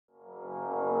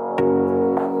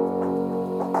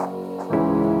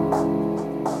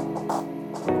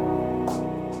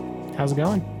How's it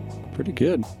going? Pretty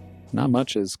good. Not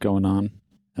much is going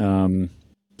on.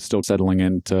 Still settling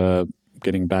into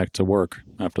getting back to work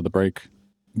after the break.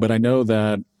 But I know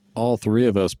that all three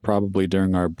of us, probably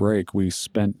during our break, we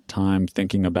spent time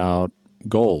thinking about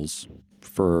goals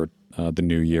for the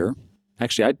new year.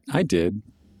 Actually, I did.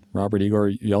 Robert, Igor,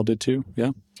 y'all did too?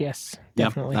 Yeah? Yes,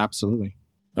 definitely. Yep, absolutely.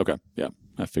 Okay, yeah.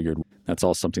 I figured that's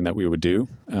all something that we would do.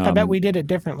 I bet we did it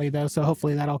differently, though, so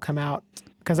hopefully that'll come out.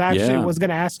 Because I actually was going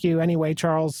to ask you anyway,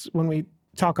 Charles, when we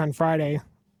talk on Friday,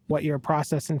 what your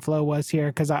process and flow was here,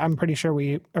 because I'm pretty sure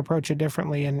we approach it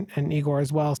differently, and Igor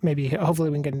as well. Maybe,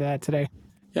 hopefully we can get into that today.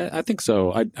 Yeah, I think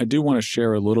so. I do want to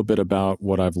share a little bit about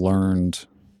what I've learned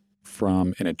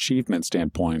from an achievement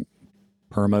standpoint.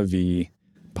 PERMA-V,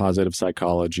 positive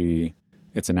psychology,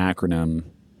 it's an acronym.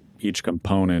 Each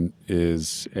component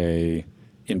is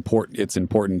it's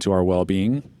important to our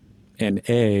well-being. And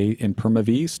A in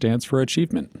PERMA-V stands for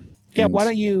achievement. Yeah, why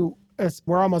don't you,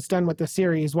 we're almost done with the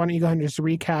series, why don't you go ahead and just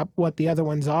recap what the other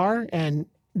ones are, and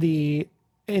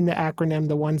in the acronym,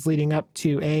 the ones leading up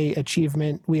to A,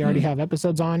 achievement, we already have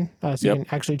episodes on, so you can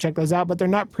actually check those out, but they're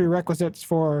not prerequisites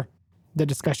for the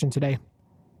discussion today.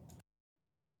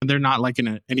 They're not like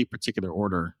in any particular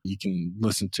order. You can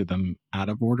listen to them out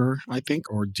of order, I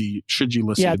think, or should you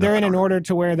listen to them? Yeah, they're in an order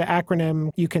to where the acronym,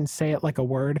 you can say it like a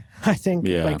word, I think.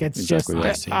 Yeah, like it's exactly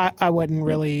just, right. I wouldn't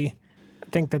really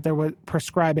think that there would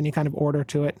prescribe any kind of order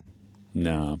to it.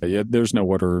 No, but yeah, there's no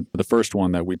order. The first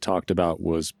one that we talked about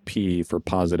was P for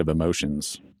positive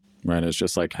emotions, right? It's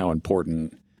just like how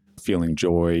important feeling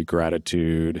joy,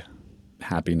 gratitude,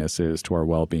 happiness is to our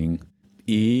well-being.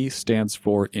 E stands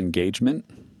for engagement,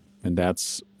 and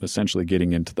that's essentially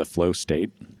getting into the flow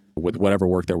state with whatever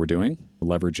work that we're doing,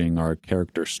 leveraging our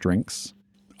character strengths.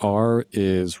 R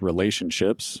is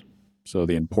relationships, so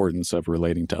the importance of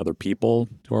relating to other people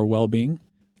to our well-being.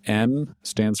 M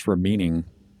stands for meaning.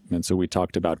 And so we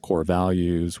talked about core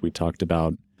values. We talked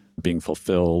about being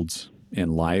fulfilled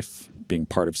in life, being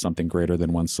part of something greater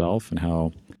than oneself, and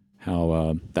how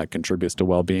that contributes to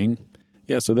well-being.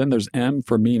 Yeah, so then there's M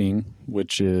for meaning,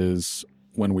 which is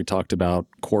when we talked about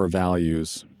core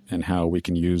values and how we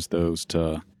can use those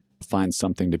to find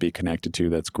something to be connected to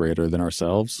that's greater than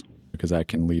ourselves, because that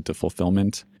can lead to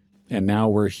fulfillment. And now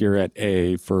we're here at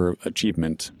A for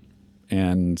achievement.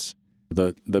 And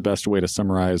the best way to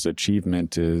summarize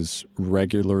achievement is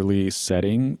regularly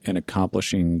setting and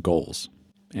accomplishing goals.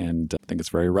 And I think it's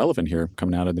very relevant here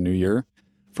coming out of the new year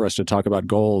for us to talk about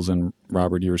goals. And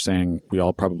Robert, you were saying we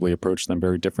all probably approach them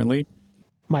very differently.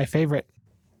 My favorite.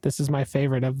 This is my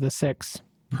favorite of the 6.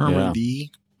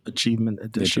 PERMA-V Achievement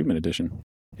Edition. The Achievement Edition.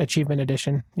 Achievement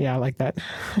Edition. Yeah, I like that.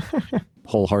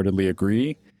 Wholeheartedly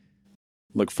agree.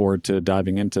 Look forward to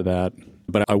diving into that.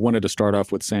 But I wanted to start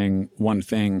off with saying one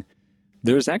thing.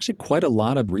 There's actually quite a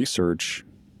lot of research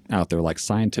out there, like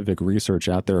scientific research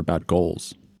out there about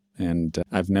goals. And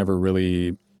I've never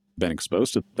really been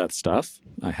exposed to that stuff.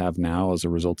 I have now as a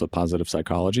result of positive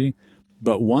psychology.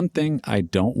 But one thing I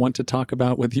don't want to talk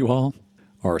about with you all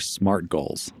are SMART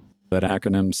goals. That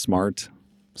acronym SMART,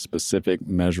 specific,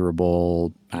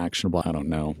 measurable, actionable, I don't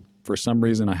know. For some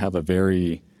reason, I have a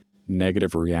very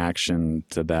negative reaction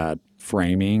to that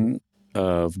framing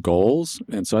of goals.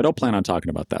 And so I don't plan on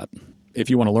talking about that. If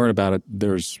you want to learn about it,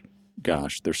 there's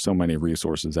so many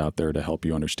resources out there to help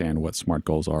you understand what SMART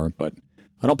goals are, but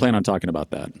I don't plan on talking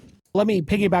about that. Let me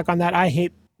piggyback on that. I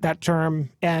hate that term.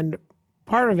 And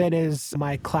part of it is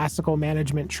my classical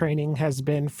management training has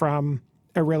been from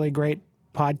a really great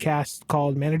podcast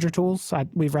called Manager Tools.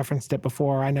 We've referenced it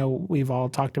before. I know we've all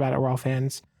talked about it. We're all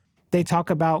fans. They talk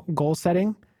about goal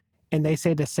setting, and they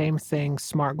say the same thing.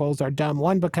 SMART goals are dumb.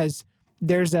 One, because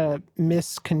there's a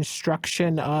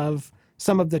misconstruction of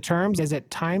some of the terms. Is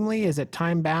it timely? Is it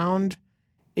time-bound?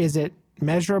 Is it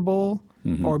measurable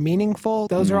or meaningful?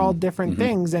 Those are all different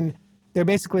things. And they're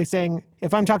basically saying,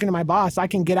 if I'm talking to my boss, I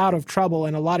can get out of trouble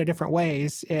in a lot of different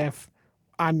ways if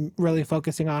I'm really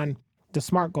focusing on the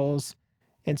SMART goals.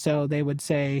 And so they would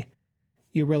say,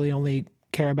 you really only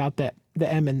care about the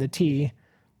M and the T,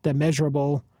 the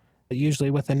measurable,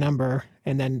 usually with a number,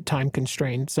 and then time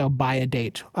constrained. So by a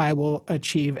date, I will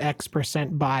achieve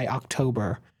X% by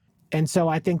October. And so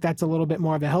I think that's a little bit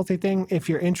more of a healthy thing. If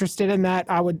you're interested in that,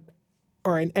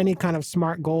 or in any kind of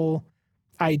SMART goal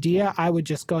idea, I would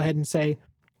just go ahead and say,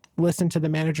 listen to the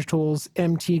Manager Tools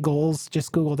MT goals.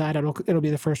 Just Google that. It'll be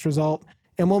the first result.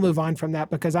 And we'll move on from that,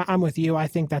 because I'm with you. I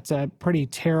think that's a pretty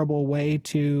terrible way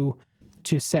to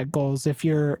set goals. If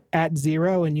you're at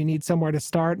 0 and you need somewhere to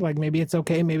start, like maybe it's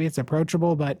okay, maybe it's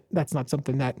approachable, but that's not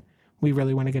something that we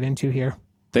really want to get into here.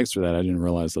 Thanks for that. I didn't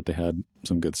realize that they had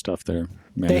some good stuff there.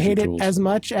 They hate tools. it as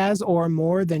much as or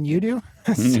more than you do.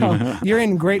 So you're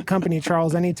in great company,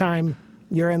 Charles. Anytime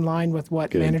you're in line with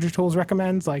what Manager Tools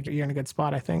recommends, like you're in a good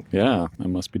spot, I think. Yeah, I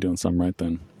must be doing something right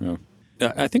then.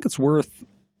 Yeah. I think it's worth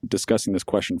discussing this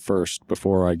question first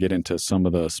before I get into some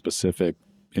of the specific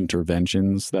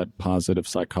interventions that positive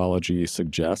psychology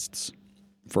suggests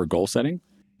for goal setting.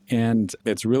 And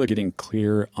it's really getting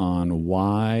clear on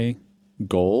why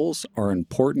goals are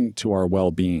important to our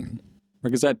well-being.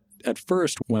 Because at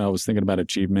first, when I was thinking about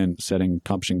achievement, setting,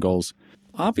 accomplishing goals,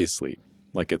 obviously,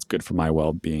 like it's good for my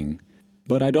well-being.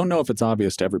 But I don't know if it's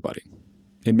obvious to everybody.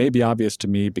 It may be obvious to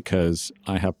me because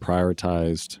I have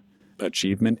prioritized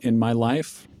achievement in my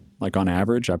life. Like on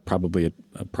average, I probably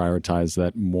prioritize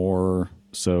that more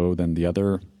so than the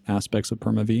other aspects of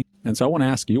PermaV. And so I want to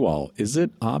ask you all, is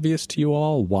it obvious to you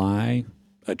all why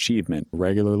achievement,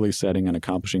 regularly setting and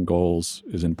accomplishing goals,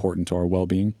 is important to our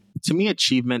well-being? To me,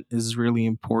 achievement is really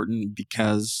important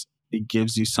because it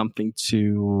gives you something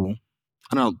to,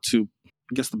 I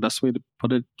guess the best way to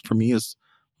put it for me is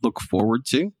look forward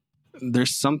to.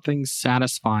 There's something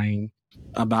satisfying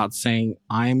about saying,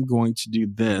 I'm going to do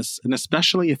this. And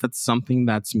especially if it's something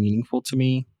that's meaningful to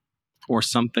me or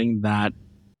something that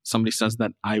somebody says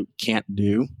that I can't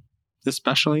do,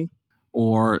 especially,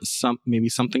 or maybe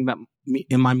something that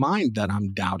in my mind that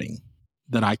I'm doubting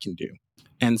that I can do,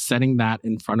 and setting that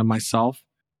in front of myself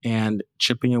and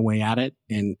chipping away at it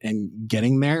and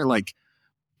getting there. Like,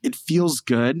 it feels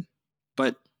good,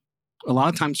 but a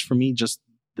lot of times for me, just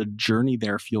the journey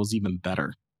there feels even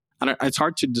better. And it's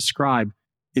hard to describe.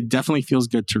 It definitely feels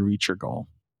good to reach your goal,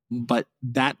 but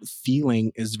that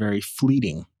feeling is very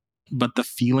fleeting. But the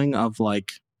feeling of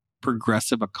like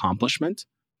progressive accomplishment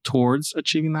towards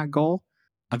achieving that goal,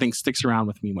 I think sticks around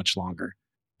with me much longer.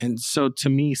 And so to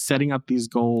me, setting up these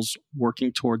goals,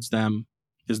 working towards them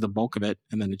is the bulk of it.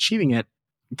 And then achieving it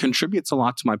contributes a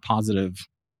lot to my positive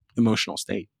emotional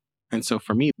state. And so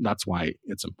for me, that's why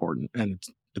it's important. And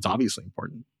it's obviously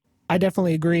important. I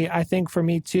definitely agree. I think for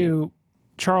me too,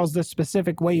 Charles, the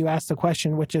specific way you asked the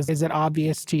question, which is it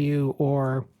obvious to you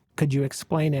or could you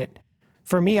explain it?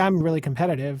 For me, I'm really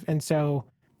competitive. And so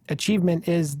achievement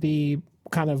is the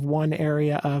kind of one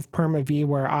area of PermaV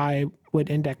where I would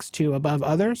index to above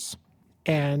others.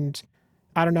 And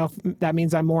I don't know if that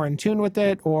means I'm more in tune with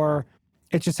it or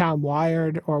it's just how I'm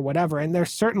wired or whatever. And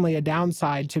there's certainly a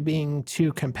downside to being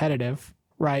too competitive,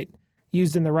 right?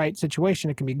 Used in the right situation,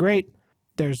 it can be great.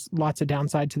 There's lots of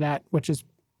downside to that, which is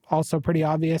also pretty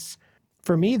obvious.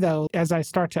 For me, though, as I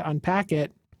start to unpack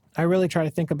it, I really try to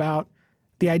think about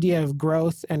the idea of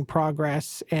growth and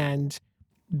progress and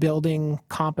building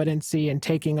competency and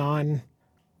taking on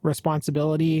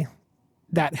responsibility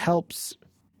that helps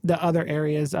the other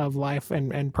areas of life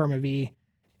and PermaV.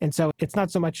 And so it's not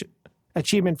so much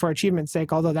achievement for achievement's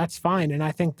sake, although that's fine. And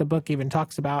I think the book even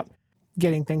talks about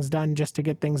getting things done just to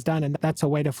get things done. And that's a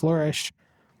way to flourish.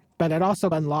 But it also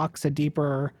unlocks a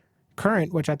deeper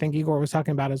current, which I think Igor was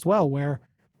talking about as well, where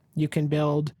you can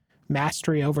build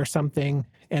mastery over something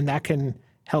and that can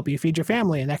help you feed your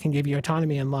family and that can give you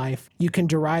autonomy in life. You can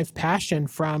derive passion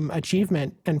from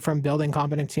achievement and from building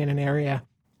competency in an area.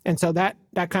 And so that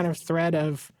kind of thread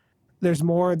of there's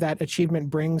more that achievement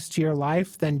brings to your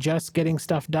life than just getting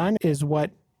stuff done is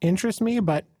what interests me.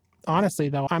 But honestly,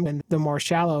 though, I'm in the more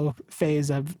shallow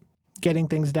phase of getting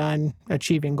things done,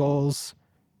 achieving goals,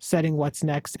 setting what's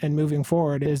next, and moving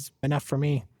forward is enough for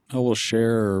me. I will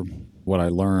share what I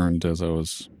learned as I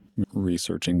was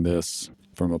researching this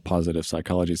from a positive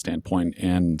psychology standpoint.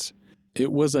 And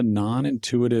it was a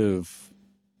non-intuitive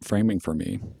framing for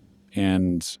me.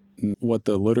 And what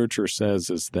the literature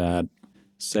says is that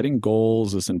setting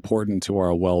goals is important to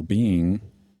our well-being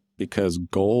because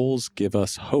goals give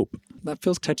us hope. That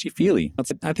feels touchy-feely.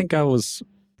 I think I was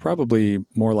probably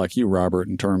more like you, Robert,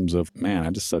 in terms of, man,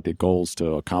 I just set the goals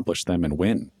to accomplish them and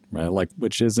win, right? Like,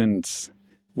 which is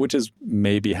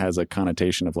maybe has a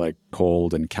connotation of like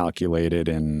cold and calculated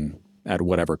and at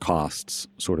whatever costs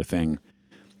sort of thing.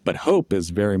 But hope is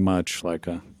very much like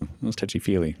it's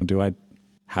touchy-feely.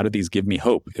 How do these give me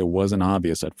hope? It wasn't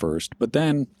obvious at first. But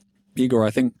then, Igor,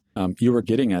 I think you were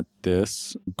getting at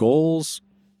this. Goals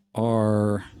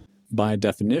are, by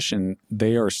definition,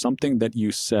 they are something that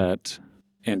you set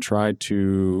and try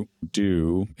to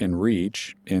do and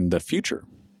reach in the future.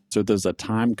 So there's a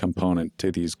time component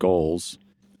to these goals.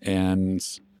 And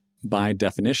by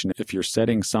definition, if you're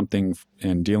setting something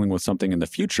and dealing with something in the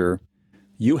future,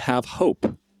 you have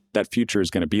hope that future is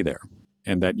going to be there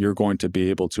and that you're going to be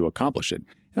able to accomplish it.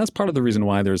 And that's part of the reason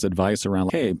why there's advice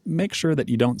around, hey, make sure that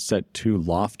you don't set too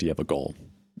lofty of a goal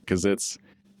because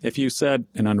If you set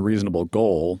an unreasonable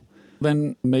goal,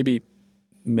 then maybe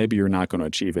you're not going to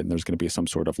achieve it and there's going to be some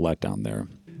sort of letdown there.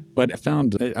 But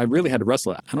I really had to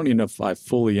wrestle. I don't even know if I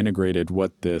fully integrated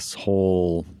what this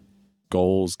whole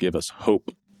goals give us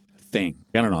hope thing.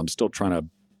 I don't know. I'm still trying to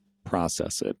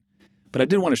process it. But I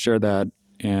did want to share that.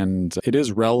 And it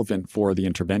is relevant for the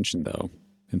intervention, though.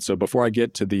 And so before I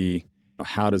get to the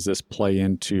how does this play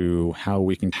into how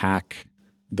we can hack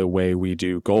the way we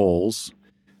do goals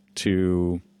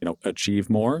to achieve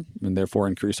more and therefore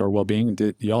increase our well-being,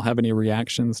 do y'all have any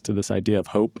reactions to this idea of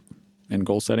hope and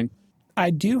goal setting?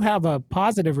 I do have a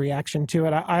positive reaction to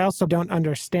it. I also don't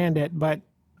understand it, but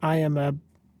I am a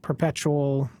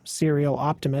perpetual serial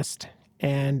optimist,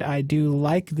 and I do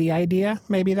like the idea,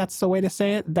 maybe that's the way to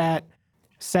say it, that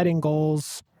setting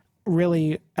goals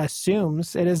really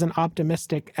assumes it is an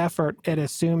optimistic effort. It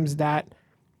assumes that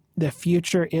the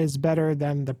future is better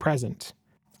than the present.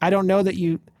 I don't know that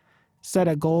you set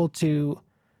a goal to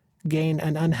gain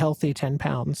an unhealthy 10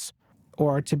 pounds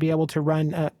or to be able to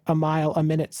run a mile a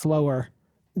minute slower.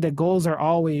 The goals are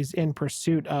always in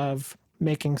pursuit of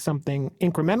making something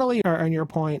incrementally, or on your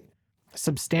point,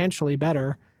 substantially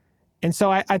better. And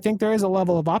so I think there is a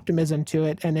level of optimism to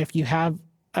it. And if you have,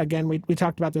 again, we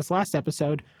talked about this last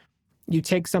episode, you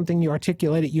take something, you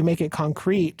articulate it, you make it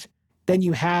concrete, then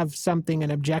you have something,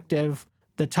 an objective,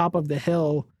 the top of the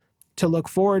hill to look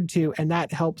forward to, and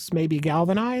that helps maybe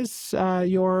galvanize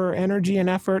your energy and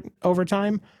effort over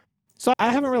time. So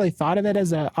I haven't really thought of it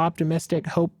as an optimistic,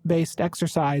 hope-based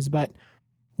exercise, but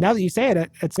now that you say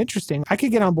it, it's interesting. I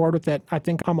could get on board with it. I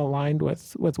think I'm aligned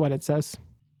with what it says.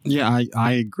 Yeah,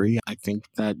 I agree. I think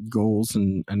that goals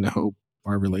and hope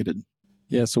are related.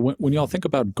 Yeah, so when y'all think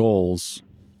about goals,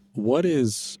 what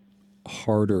is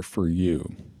harder for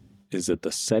you? Is it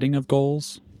the setting of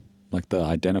goals, like the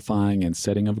identifying and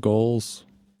setting of goals?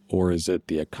 Or is it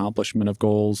the accomplishment of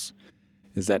goals?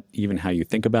 Is that even how you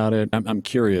think about it? I'm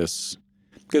curious,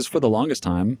 because for the longest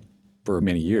time, for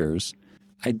many years,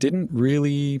 I didn't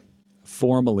really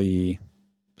formally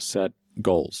set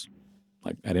goals.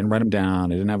 Like I didn't write them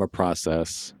down. I didn't have a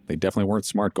process. They definitely weren't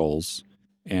SMART goals.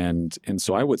 And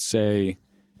so I would say,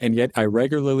 and yet I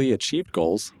regularly achieved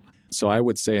goals. So I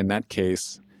would say in that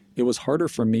case, it was harder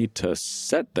for me to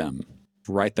set them,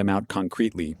 write them out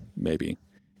concretely, maybe.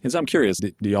 And so I'm curious,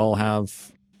 do y'all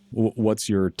have, what's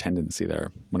your tendency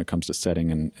there when it comes to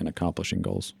setting and accomplishing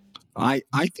goals? I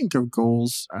think of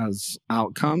goals as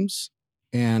outcomes.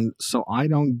 And so I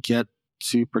don't get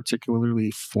too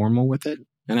particularly formal with it.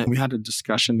 And we had a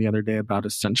discussion the other day about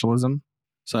essentialism.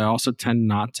 So I also tend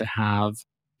not to have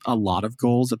a lot of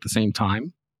goals at the same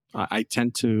time. I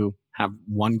tend to have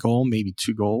one goal, maybe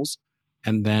two goals,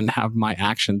 and then have my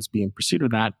actions be in pursuit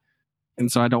of that.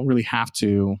 And so I don't really have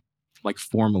to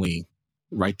formally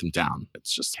write them down.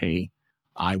 It's just, hey,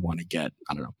 I want to get,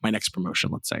 my next promotion,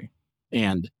 let's say.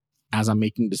 And as I'm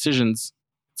making decisions,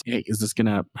 hey, is this going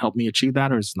to help me achieve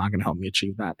that or is it not going to help me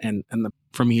achieve that? And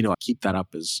for me to keep that up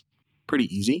is pretty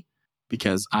easy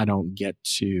because I don't do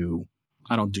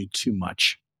too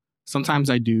much. Sometimes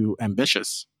I do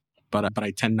ambitious, but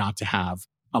I tend not to have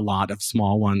a lot of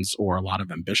small ones or a lot of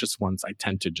ambitious ones. I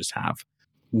tend to just have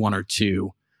one or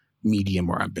two medium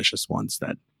or ambitious ones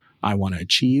that I want to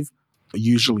achieve,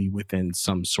 usually within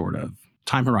some sort of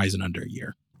time horizon under a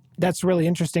year. That's really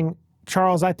interesting.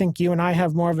 Charles, I think you and I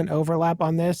have more of an overlap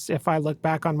on this. If I look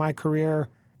back on my career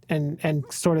and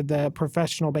sort of the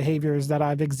professional behaviors that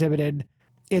I've exhibited,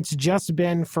 it's just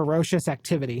been ferocious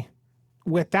activity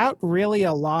without really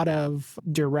a lot of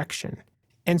direction.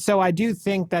 And so I do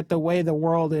think that the way the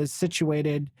world is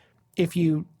situated, if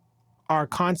you are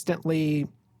constantly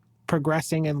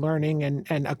progressing and learning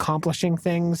and accomplishing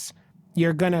things,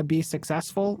 you're going to be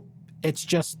successful. It's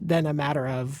just then a matter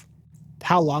of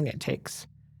how long it takes.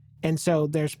 And so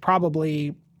there's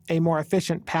probably a more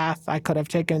efficient path I could have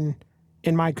taken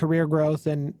in my career growth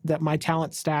and that my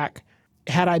talent stack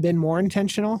had I been more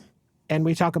intentional. And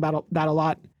we talk about that a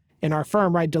lot in our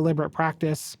firm, right? Deliberate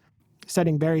practice,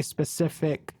 setting very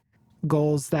specific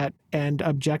goals and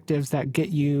objectives that get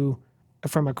you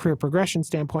from a career progression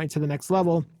standpoint to the next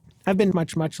level. I've been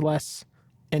much, much less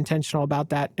intentional about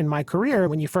that in my career.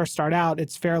 When you first start out,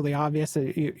 it's fairly obvious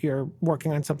that you're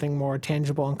working on something more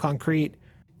tangible and concrete.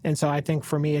 And so I think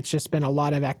for me, it's just been a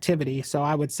lot of activity. So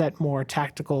I would set more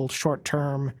tactical,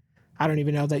 short-term, I don't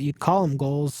even know that you'd call them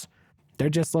goals. They're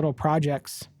just little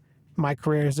projects. My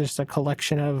career is just a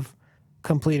collection of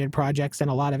completed projects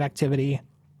and a lot of activity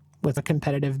with a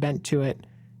competitive bent to it.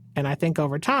 And I think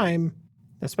over time,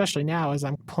 especially now as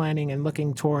I'm planning and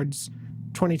looking towards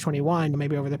 2021,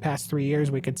 maybe over the past 3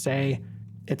 years, we could say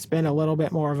it's been a little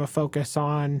bit more of a focus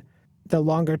on the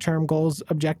longer term goals,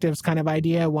 objectives kind of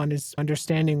idea. One is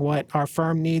understanding what our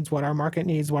firm needs, what our market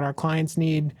needs, what our clients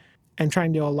need, and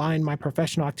trying to align my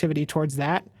professional activity towards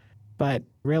that. But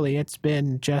really, it's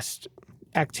been just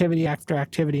activity after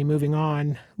activity moving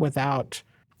on without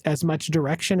as much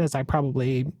direction as I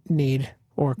probably need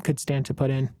or could stand to put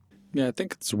in. Yeah, I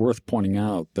think it's worth pointing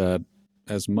out that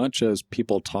as much as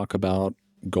people talk about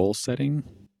goal setting,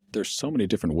 there's so many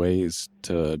different ways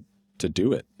to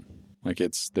do it. Like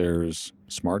there's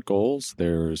SMART goals,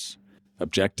 there's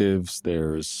objectives,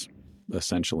 there's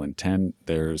essential intent,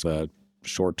 there's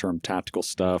short-term tactical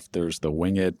stuff, there's the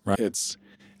wing it, right?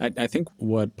 I think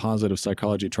what positive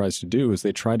psychology tries to do is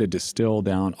they try to distill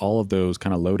down all of those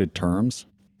kind of loaded terms.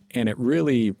 And it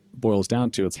really boils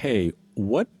down to hey,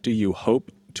 what do you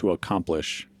hope to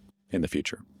accomplish in the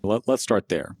future? Let's start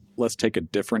there. Let's take a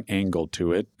different angle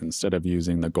to it instead of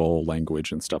using the goal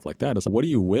language and stuff like that. It's what do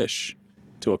you wish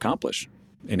to accomplish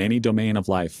in any domain of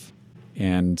life?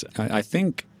 And I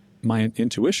think my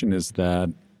intuition is that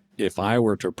if I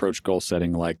were to approach goal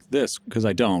setting like this, because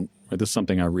I don't, or this is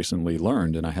something I recently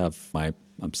learned and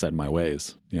I'm set in my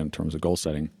ways in terms of goal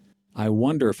setting, I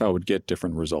wonder if I would get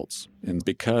different results. And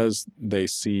because they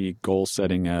see goal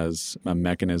setting as a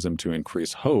mechanism to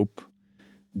increase hope,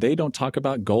 they don't talk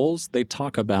about goals. They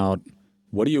talk about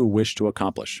what do you wish to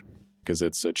accomplish? Because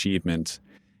it's achievement.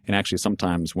 And actually,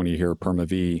 sometimes when you hear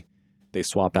PERMA-V, they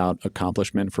swap out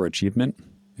accomplishment for achievement.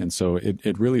 And so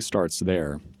it really starts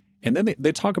there. And then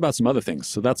they talk about some other things.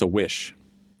 So that's a wish,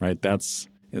 right? That's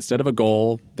instead of a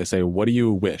goal, they say, what do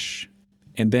you wish?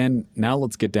 And then now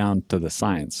let's get down to the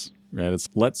science, right?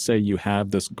 Let's say you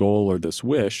have this goal or this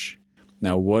wish.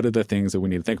 Now, what are the things that we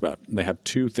need to think about? They have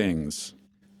two things.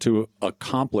 To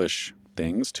accomplish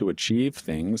things, to achieve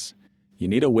things, you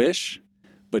need a wish,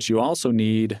 but you also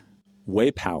need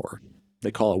way power. They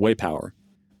call it way power.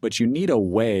 But you need a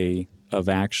way of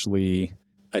actually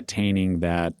attaining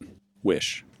that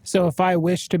wish. So if I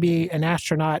wish to be an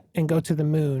astronaut and go to the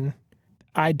moon,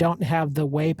 I don't have the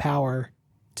way power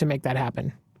to make that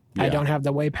happen. Yeah. I don't have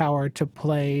the way power to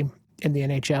play in the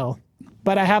NHL.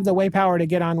 But I have the way power to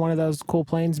get on one of those cool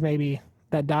planes maybe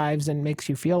that dives and makes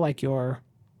you feel like you're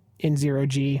in zero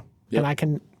G, and I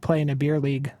can play in a beer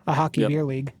league, a hockey beer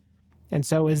league. And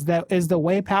so is the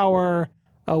way power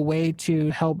a way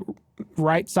to help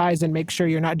right size and make sure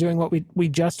you're not doing what we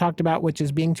just talked about, which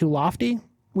is being too lofty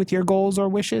with your goals or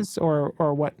wishes, or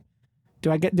what?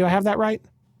 Do I have that right?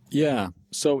 Yeah.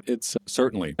 So it's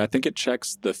certainly, I think it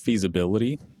checks the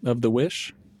feasibility of the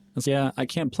wish. Yeah, I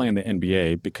can't play in the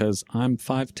NBA because I'm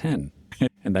 5'10",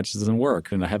 and that just doesn't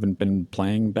work. And I haven't been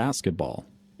playing basketball.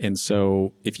 And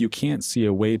so if you can't see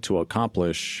a way to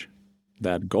accomplish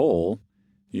that goal,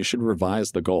 you should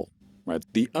revise the goal, right?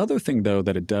 The other thing, though,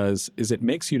 that it does is it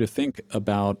makes you to think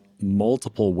about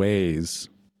multiple ways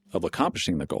of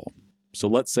accomplishing the goal. So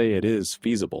let's say it is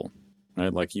feasible,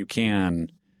 right? Like you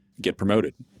can get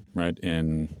promoted, right,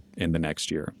 in the next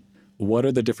year. What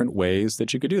are the different ways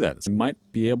that you could do that? You might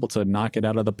be able to knock it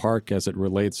out of the park as it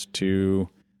relates to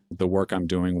the work I'm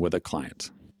doing with a client.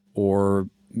 Or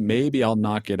maybe I'll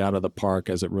knock it out of the park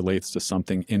as it relates to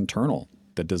something internal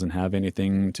that doesn't have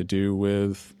anything to do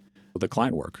with the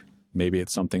client work. Maybe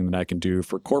it's something that I can do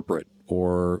for corporate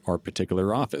or our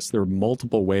particular office. There are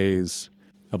multiple ways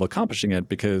of accomplishing it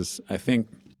because I think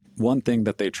one thing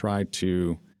that they try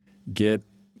to get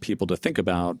people to think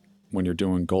about when you're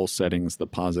doing goal settings the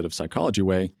positive psychology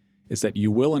way is that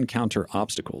you will encounter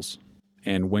obstacles.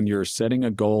 And when you're setting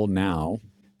a goal now,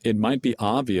 it might be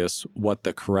obvious what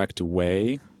the correct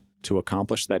way to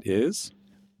accomplish that is,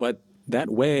 but that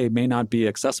way may not be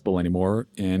accessible anymore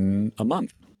in a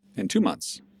month, in 2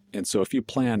 months. And so if you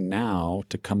plan now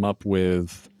to come up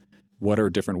with what are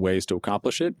different ways to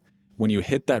accomplish it, when you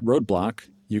hit that roadblock,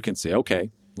 you can say,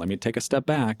 okay, let me take a step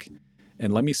back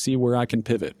and let me see where I can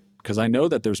pivot. Because I know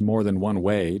that there's more than one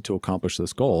way to accomplish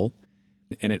this goal.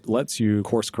 And it lets you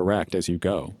course correct as you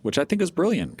go, which I think is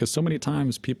brilliant because so many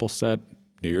times people set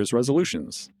New Year's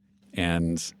resolutions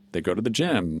and they go to the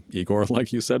gym, Igor,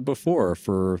 like you said before,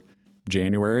 for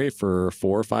January for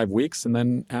 4 or 5 weeks. And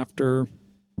then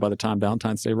by the time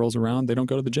Valentine's Day rolls around, they don't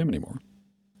go to the gym anymore.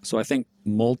 So I think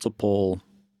multiple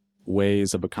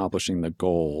ways of accomplishing the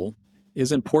goal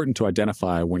is important to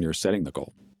identify when you're setting the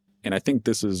goal. And I think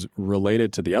this is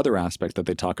related to the other aspect that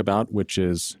they talk about, which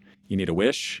is you need a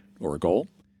wish or a goal.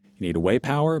 You need a way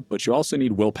power, but you also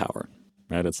need willpower,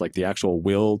 right? It's like the actual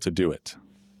will to do it.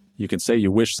 You can say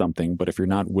you wish something, but if you're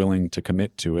not willing to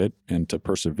commit to it and to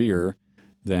persevere,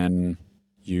 then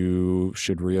you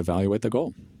should reevaluate the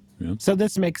goal. Yeah. So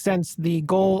this makes sense. The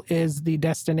goal is the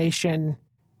destination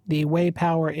The way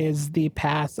power is the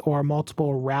path or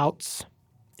multiple routes,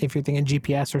 if you're thinking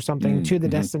GPS or something, to the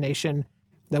destination.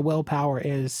 The willpower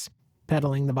is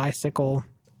pedaling the bicycle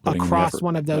Putting the across effort.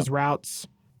 one of those Yep. routes,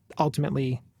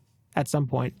 ultimately at some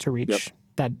point to reach Yep.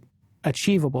 that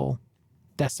achievable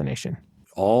destination.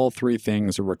 All three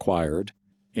things are required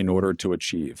in order to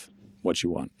achieve what you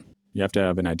want. You have to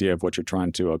have an idea of what you're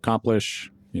trying to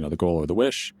accomplish, the goal or the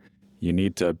wish. You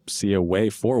need to see a way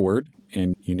forward,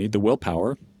 and you need the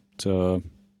willpower to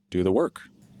do the work.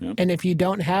 And if you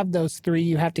don't have those three,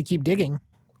 you have to keep digging.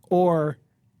 Or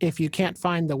if you can't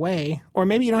find the way, or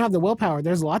maybe you don't have the willpower,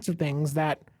 there's lots of things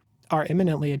that are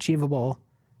imminently achievable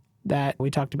that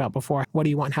we talked about before. What do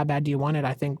you want? How bad do you want it?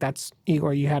 I think that's,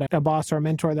 Igor, you had a boss or a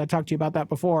mentor that talked to you about that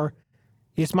before.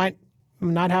 You just might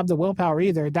not have the willpower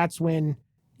either. That's when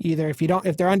either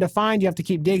if they're undefined, you have to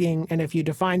keep digging. And if you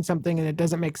define something and it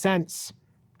doesn't make sense,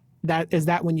 is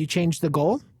that when you change the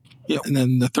goal? Yeah. And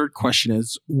then the third question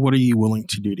is, what are you willing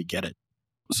to do to get it?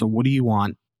 So what do you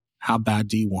want? How bad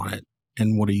do you want it?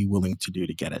 And what are you willing to do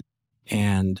to get it?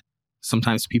 And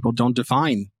sometimes people don't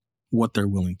define what they're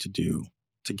willing to do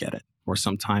to get it. Or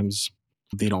sometimes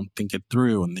they don't think it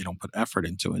through and they don't put effort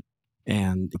into it.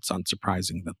 And it's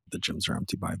unsurprising that the gyms are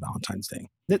empty by Valentine's Day.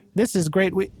 This is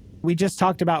great. We just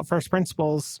talked about first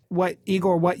principles. What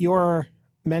your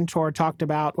mentor talked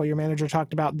about, what your manager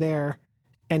talked about there,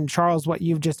 and Charles, what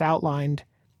you've just outlined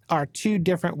are two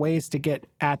different ways to get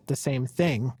at the same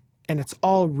thing. And it's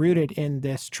all rooted in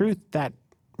this truth that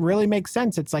really makes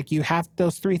sense. It's like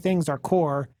those three things are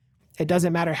core. It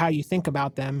doesn't matter how you think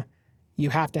about them. You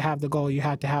have to have the goal. You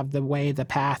have to have the way, the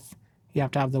path. You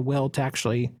have to have the will to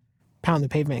actually pound the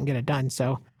pavement and get it done.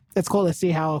 So it's cool to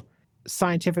see how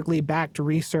scientifically backed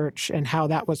research and how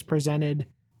that was presented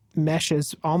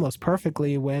meshes almost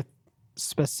perfectly with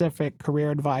specific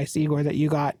career advice, Igor, that you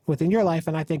got within your life.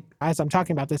 And I think as I'm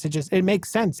talking about this, it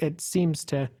makes sense. It seems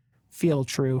to feel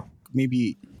true.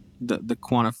 Maybe the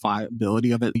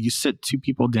quantifiability of it, you sit two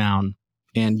people down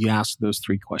and you ask those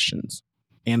three questions.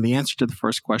 And the answer to the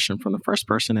first question from the first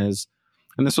person is,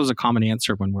 and this was a common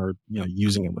answer when we're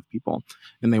using it with people,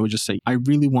 and they would just say, I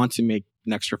really want to make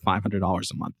an extra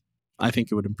 $500 a month. I think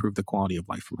it would improve the quality of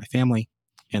life for my family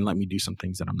and let me do some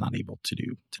things that I'm not able to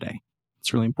do today.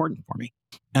 It's really important for me.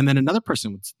 And then another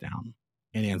person would sit down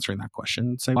and answering that question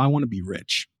and say, I want to be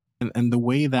rich. And the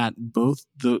way that both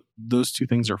those two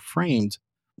things are framed,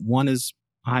 one is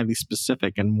highly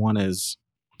specific and one is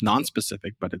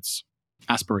non-specific, but it's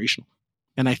aspirational.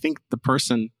 And I think the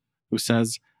person who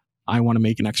says, I want to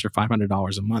make an extra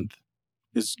 $500 a month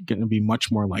is going to be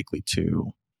much more likely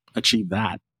to achieve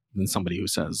that than somebody who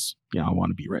says, I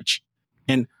want to be rich.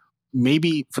 And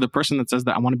maybe for the person that says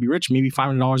that I want to be rich, maybe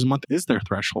 $500 a month is their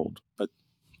threshold, but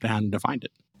they hadn't defined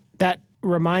it. That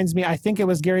reminds me, I think it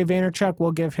was Gary Vaynerchuk.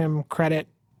 We'll give him credit.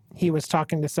 He was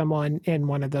talking to someone in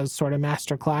one of those sort of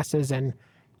master classes, and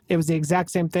it was the exact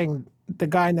same thing. The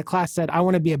guy in the class said, I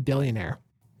want to be a billionaire.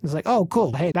 It's like, oh,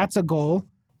 cool. Hey, that's a goal.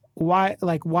 Why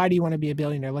do you want to be a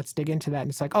billionaire? Let's dig into that. And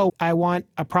it's like, oh, I want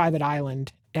a private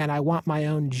island and I want my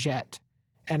own jet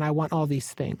and I want all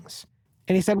these things.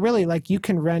 And he said, really, you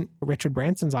can rent Richard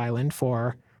Branson's island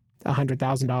for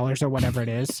 $100,000 or whatever it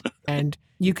is. And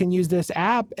you can use this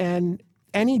app and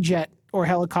any jet or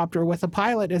helicopter with a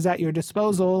pilot is at your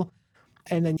disposal.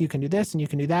 And then you can do this and you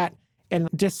can do that. And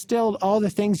distilled all the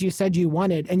things you said you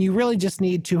wanted. And you really just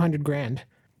need $200,000.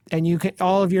 And you can,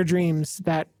 all of your dreams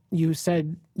that you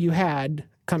said you had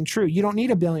come true. You don't need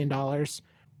 $1 billion.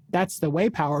 That's the way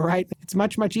power, right? It's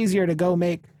much, much easier to go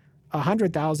make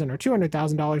 $100,000 or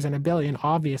 $200,000 and $1 billion,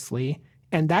 obviously.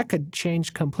 And that could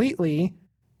change completely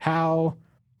how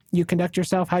you conduct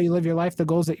yourself, how you live your life, the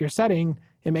goals that you're setting.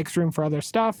 It makes room for other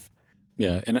stuff.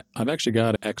 Yeah. And I've actually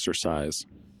got an exercise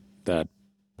that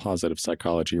positive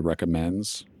psychology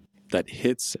recommends that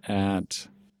hits at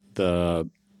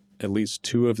least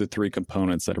two of the three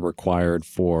components that are required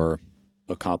for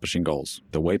accomplishing goals,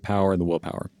 the way power and the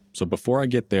willpower. So before I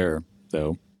get there,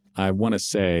 though, I want to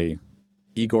say,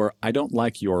 Igor, I don't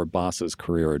like your boss's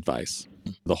career advice.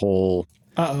 The whole,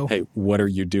 hey, what are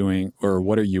you doing or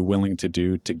what are you willing to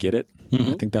do to get it?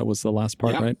 Mm-hmm. I think that was the last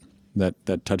part, right?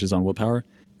 That touches on willpower.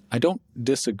 I don't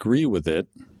disagree with it.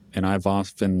 And I've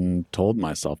often told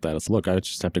myself that look, I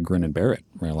just have to grin and bear it,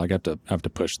 right? I have to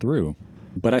push through.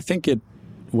 But I think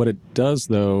what it does,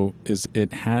 though, is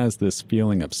it has this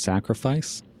feeling of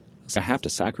sacrifice. I have to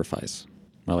sacrifice.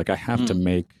 I have to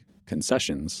make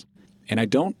concessions. And I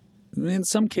don't, in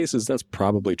some cases, that's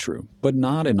probably true, but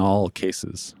not in all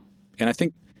cases. And I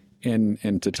think,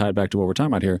 and to tie it back to what we're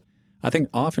talking about here, I think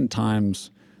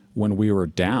oftentimes when we were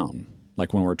down,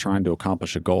 when we're trying to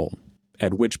accomplish a goal,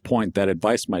 At which point that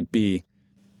advice might be,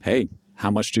 hey,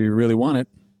 how much do you really want it?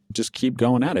 Just keep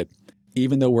going at it.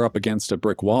 Even though we're up against a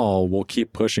brick wall, we'll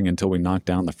keep pushing until we knock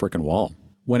down the frickin' wall.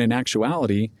 When in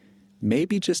actuality,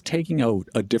 maybe just taking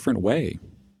a different way,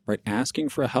 right? Asking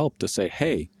for help to say,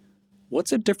 hey,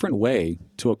 what's a different way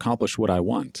to accomplish what I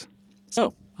want?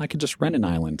 So I could just rent an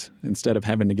island instead of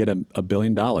having to get $1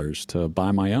 billion to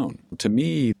buy my own. To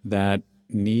me, that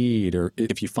need, or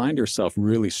if you find yourself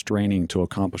really straining to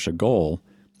accomplish a goal,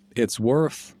 it's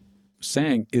worth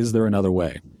saying, is there another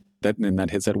way? And that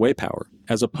hits that way power,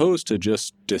 as opposed to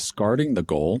just discarding the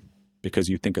goal because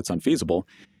you think it's unfeasible,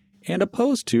 and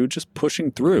opposed to just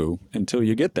pushing through until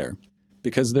you get there,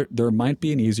 because there might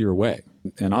be an easier way.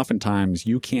 And oftentimes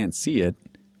you can't see it,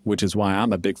 which is why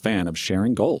I'm a big fan of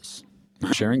sharing goals.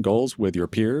 Sharing goals with your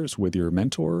peers, with your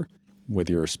mentor, with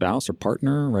your spouse or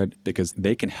partner, right? Because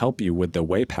they can help you with the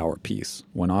way power piece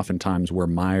when oftentimes we're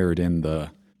mired in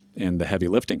the heavy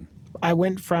lifting. I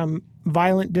went from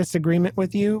violent disagreement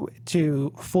with you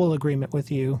to full agreement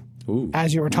with you. Ooh,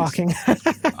 as you were nice. talking.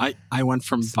 I went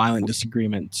from violent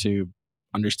disagreement to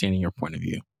understanding your point of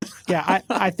view. Yeah,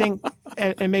 I think,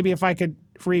 and maybe if I could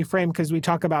reframe, because we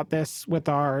talk about this with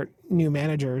our new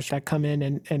managers that come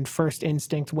in and first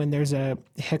instinct when there's a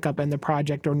hiccup in the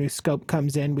project or new scope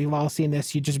comes in, we've all seen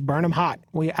this, you just burn them hot.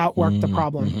 We outwork the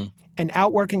problem. Mm-hmm. And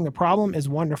outworking the problem is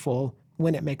wonderful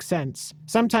when it makes sense.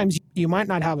 Sometimes you might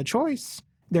not have a choice.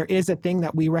 There is a thing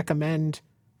that we recommend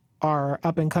our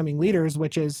up-and-coming leaders,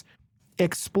 which is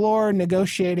explore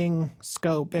negotiating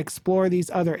scope, explore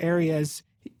these other areas.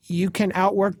 You can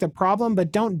outwork the problem,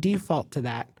 but don't default to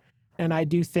that. And I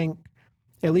do think,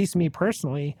 at least me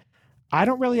personally, I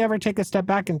don't really ever take a step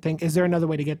back and think, is there another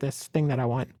way to get this thing that I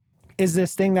want? Is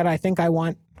this thing that I think I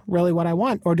want really what I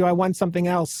want? Or do I want something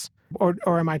else? Or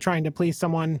am I trying to please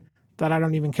someone that I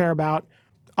don't even care about?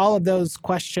 All of those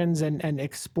questions and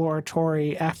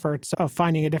exploratory efforts of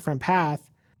finding a different path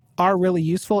are really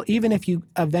useful, even if you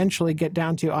eventually get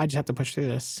down to, I just have to push through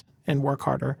this and work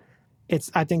harder.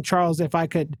 I think, Charles, if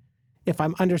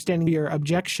I'm understanding your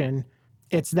objection,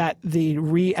 it's that the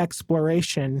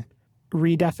re-exploration,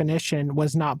 redefinition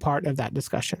was not part of that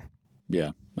discussion.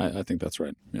 Yeah, I think that's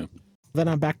right. Yeah. Then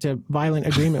I'm back to violent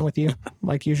agreement with you,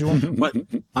 like usual. But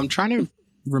I'm trying to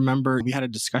remember, we had a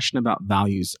discussion about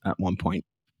values at one point,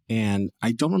 and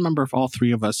I don't remember if all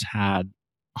three of us had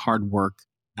hard work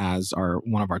as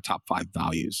one of our top 5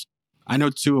 values. I know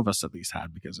 2 of us at least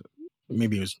had, because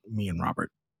maybe it was me and Robert.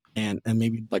 And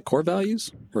maybe Like core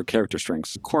values or character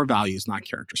strengths? core values, not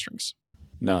character strengths.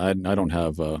 No, I don't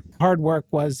have. Hard work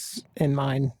was in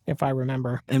mine, if I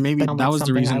remember. And maybe Sounds that like was the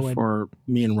something I reason would- for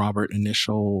me and Robert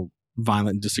initial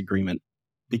violent disagreement.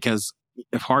 Because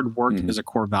if hard work Mhm. is a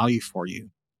core value for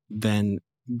you, then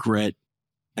grit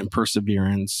and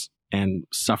perseverance and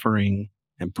suffering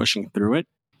and pushing through it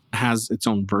has its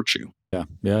own virtue.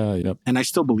 Yeah. And I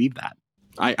still believe that.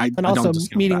 I And don't also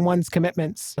discount meeting that. one's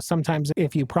commitments. Sometimes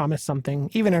if you promise something,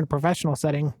 even in a professional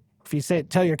setting, if you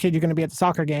tell your kid you're going to be at the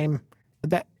soccer game,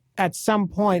 that at some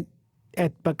point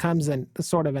it becomes a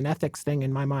sort of an ethics thing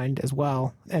in my mind as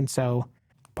well. And so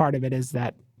part of it is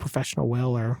that professional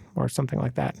will or something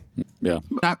like that.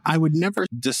 But I would never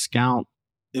discount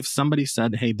if somebody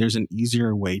said, hey, there's an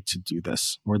easier way to do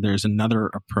this, or there's another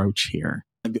approach here.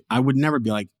 I would never be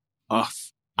like, oh,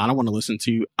 I don't want to listen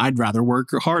to you. I'd rather work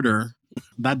harder.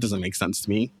 That doesn't make sense to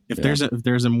me. If Yeah.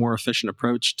 there's a more efficient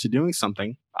approach to doing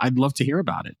something, I'd love to hear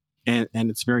about it. And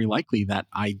it's very likely that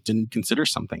I didn't consider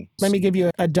something. Let me give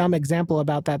you a dumb example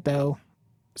about that, though.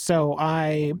 So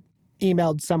I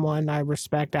emailed someone I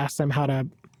respect, asked them how to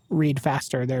read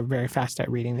faster. They're very fast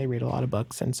at reading. They read a lot of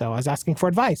books. And so I was asking for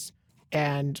advice.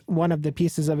 And one of the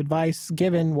pieces of advice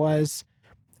given was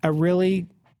a really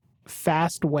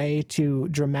fast way to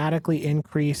dramatically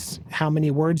increase how many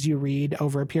words you read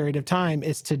over a period of time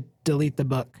is to delete the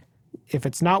book. If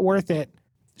it's not worth it,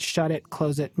 shut it,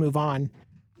 close it, move on.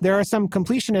 There are some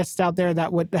completionists out there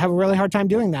that would have a really hard time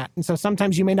doing that. And so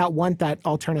sometimes you may not want that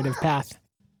alternative path.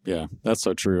 Yeah, that's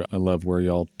so true. I love where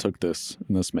y'all took this,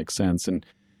 and this makes sense. And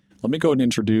let me go and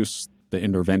introduce the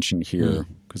intervention here,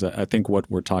 because I think what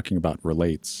we're talking about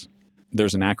relates.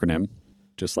 There's an acronym,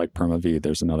 just like PermaV,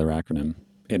 there's another acronym,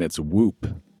 and it's WOOP.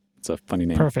 It's a funny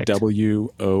name. Perfect.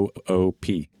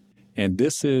 WOOP. And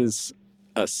this is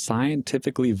a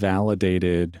scientifically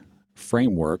validated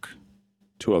framework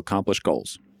to accomplish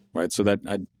goals, right? So that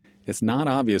it's not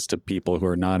obvious to people who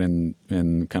are not in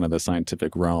kind of the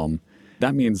scientific realm.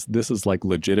 That means this is like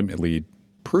legitimately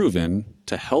proven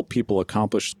to help people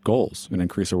accomplish goals and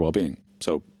increase their well-being.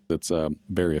 So it's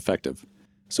very effective.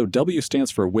 So W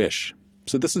stands for wish.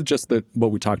 So this is just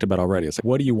what we talked about already. It's like,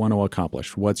 what do you want to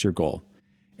accomplish? What's your goal?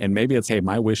 And maybe it's, hey,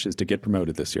 my wish is to get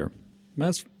promoted this year.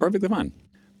 That's perfectly fine.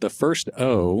 The first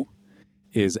O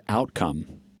is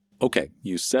outcome. Okay,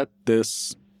 you set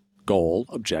this goal,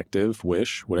 objective,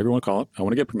 wish, whatever you want to call it. I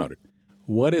want to get promoted.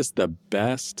 What is the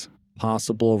best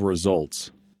possible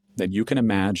results that you can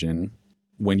imagine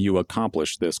when you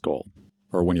accomplish this goal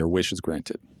or when your wish is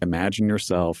granted? Imagine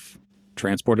yourself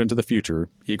transported into the future.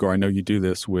 Igor, I know you do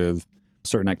this with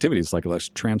certain activities, like let's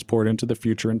transport into the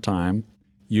future in time.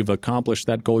 You've accomplished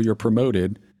that goal, you're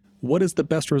promoted. What is the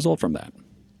best result from that?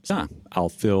 I'll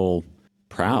feel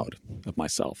proud of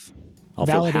myself. I'll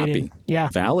feel happy. Yeah.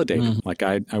 Validated. Mm-hmm. Like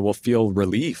I will feel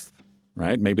relief,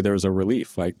 right? Maybe there's a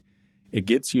relief. Like it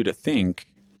gets you to think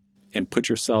and put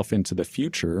yourself into the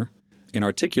future and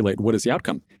articulate what is the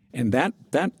outcome. And that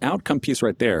outcome piece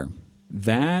right there,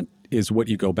 that is what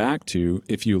you go back to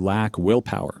if you lack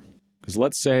willpower. Because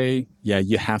let's say,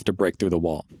 you have to break through the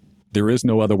wall. There is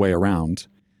no other way around.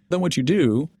 Then what you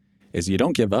do is you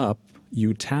don't give up.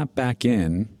 You tap back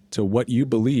in to what you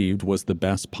believed was the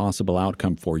best possible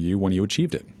outcome for you when you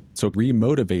achieved it. So it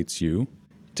remotivates you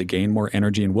to gain more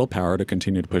energy and willpower to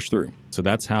continue to push through. So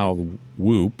that's how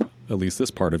WOOP, at least this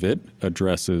part of it,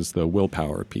 addresses the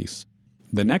willpower piece.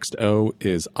 The next O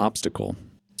is obstacle.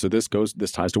 So this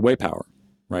ties to way power,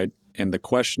 right? And the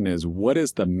question is, what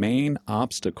is the main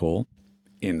obstacle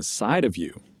inside of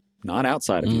you, not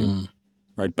outside of you,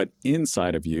 right? But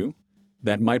inside of you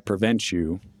that might prevent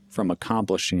you from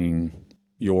accomplishing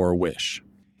your wish.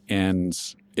 And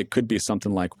it could be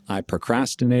something like, I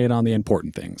procrastinate on the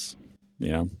important things,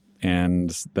 and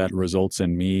that results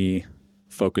in me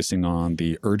focusing on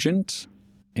the urgent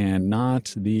and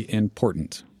not the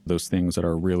important, those things that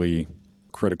are really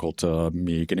critical to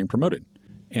me getting promoted.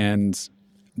 And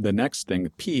the next thing,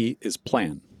 P, is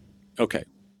plan. Okay,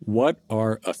 what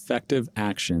are effective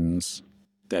actions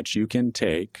that you can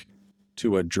take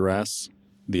to address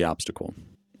the obstacle?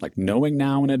 Like knowing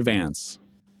now in advance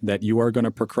that you are going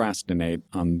to procrastinate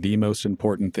on the most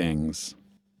important things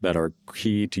that are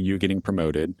key to you getting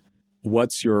promoted.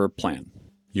 What's your plan?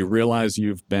 You realize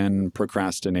you've been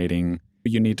procrastinating.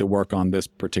 You need to work on this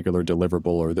particular deliverable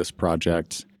or this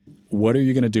project. What are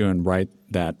you going to do in right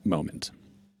that moment?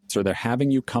 So they're having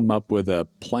you come up with a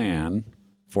plan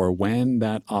for when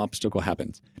that obstacle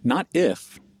happens. Not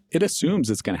if. It assumes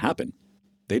it's going to happen.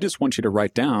 They just want you to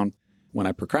write down, when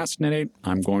I procrastinate,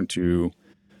 I'm going to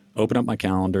open up my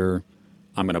calendar.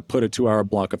 I'm going to put a 2-hour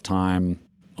block of time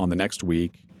on the next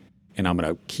week, and I'm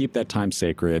going to keep that time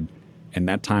sacred, and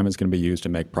that time is going to be used to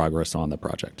make progress on the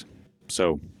project.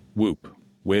 So WOOP,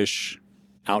 wish,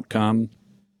 outcome,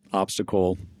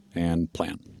 obstacle, and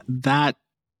plan. That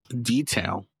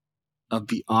detail of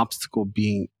the obstacle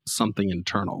being something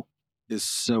internal is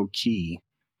so key.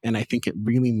 And I think it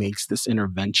really makes this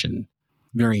intervention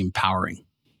very empowering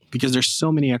because there's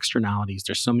so many externalities,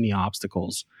 there's so many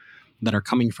obstacles that are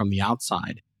coming from the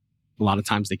outside. A lot of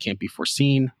times they can't be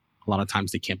foreseen. A lot of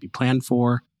times they can't be planned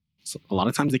for. So a lot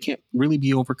of times they can't really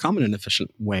be overcome in an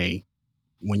efficient way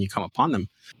when you come upon them.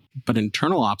 But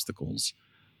internal obstacles,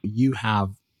 you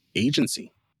have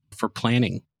agency for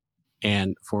planning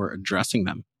and for addressing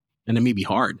them. And it may be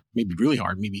hard, maybe really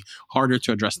hard, maybe harder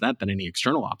to address that than any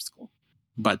external obstacle.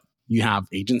 But you have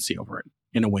agency over it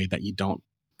in a way that you don't.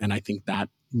 And I think that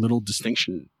little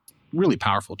distinction, really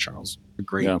powerful, Charles. A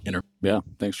great interview. Yeah,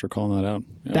 thanks for calling that out.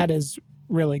 Yeah. That is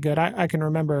really good. I can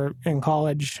remember in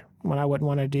college when I wouldn't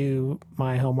want to do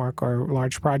my homework or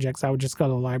large projects, I would just go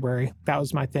to the library. That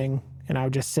was my thing. And I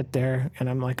would just sit there and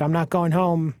I'm like, I'm not going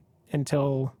home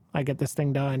until I get this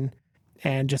thing done.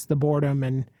 And just the boredom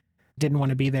and didn't want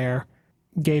to be there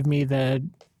gave me the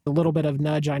little bit of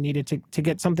nudge I needed to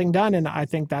get something done. And I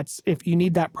think that's, if you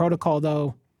need that protocol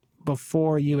though,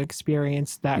 before you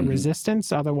experience that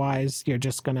resistance, otherwise you're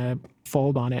just going to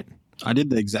fold on it. I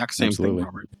did the exact same thing,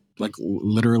 Robert. Like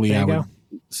literally I would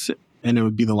sit and it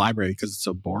would be the library because it's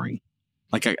so boring.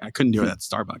 Like I couldn't do it at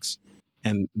Starbucks.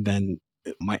 And then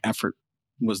my effort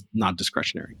was not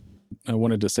discretionary. I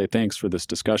wanted to say thanks for this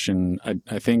discussion.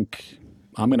 I think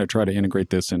I'm going to try to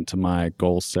integrate this into my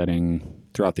goal setting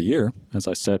throughout the year as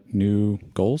I set new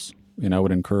goals. And I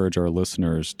would encourage our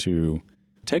listeners to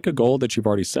take a goal that you've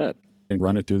already set and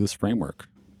run it through this framework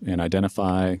and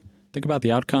think about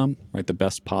the outcome, right? The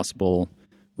best possible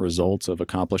results of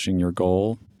accomplishing your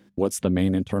goal. What's the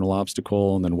main internal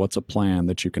obstacle? And then what's a plan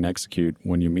that you can execute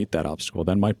when you meet that obstacle?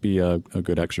 That might be a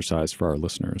good exercise for our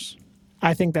listeners.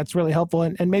 I think that's really helpful.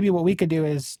 And maybe what we could do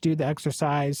is do the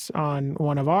exercise on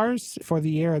one of ours for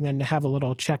the year and then have a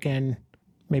little check-in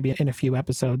maybe in a few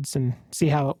episodes and see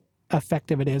how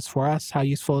effective it is for us, how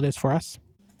useful it is for us.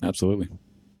 Absolutely.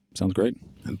 Sounds great.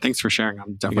 And thanks for sharing.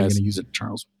 I'm definitely going to use it,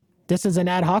 Charles. this is an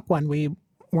ad hoc one. We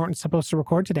weren't supposed to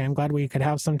record today. I'm glad we could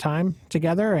have some time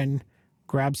together and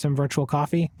grab some virtual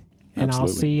coffee. And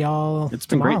Absolutely. I'll see y'all It's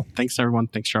been tomorrow. great. Thanks, everyone.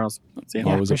 Thanks, Charles. See you.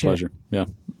 Yeah, Always a appreciate it. pleasure. Yeah.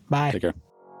 Bye. Take care.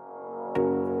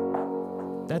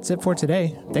 That's it for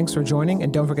today. Thanks for joining,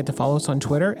 and don't forget to follow us on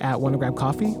Twitter at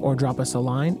WannaGrabCoffee or drop us a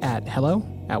line at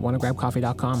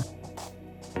hello@wannagrabcoffee.com.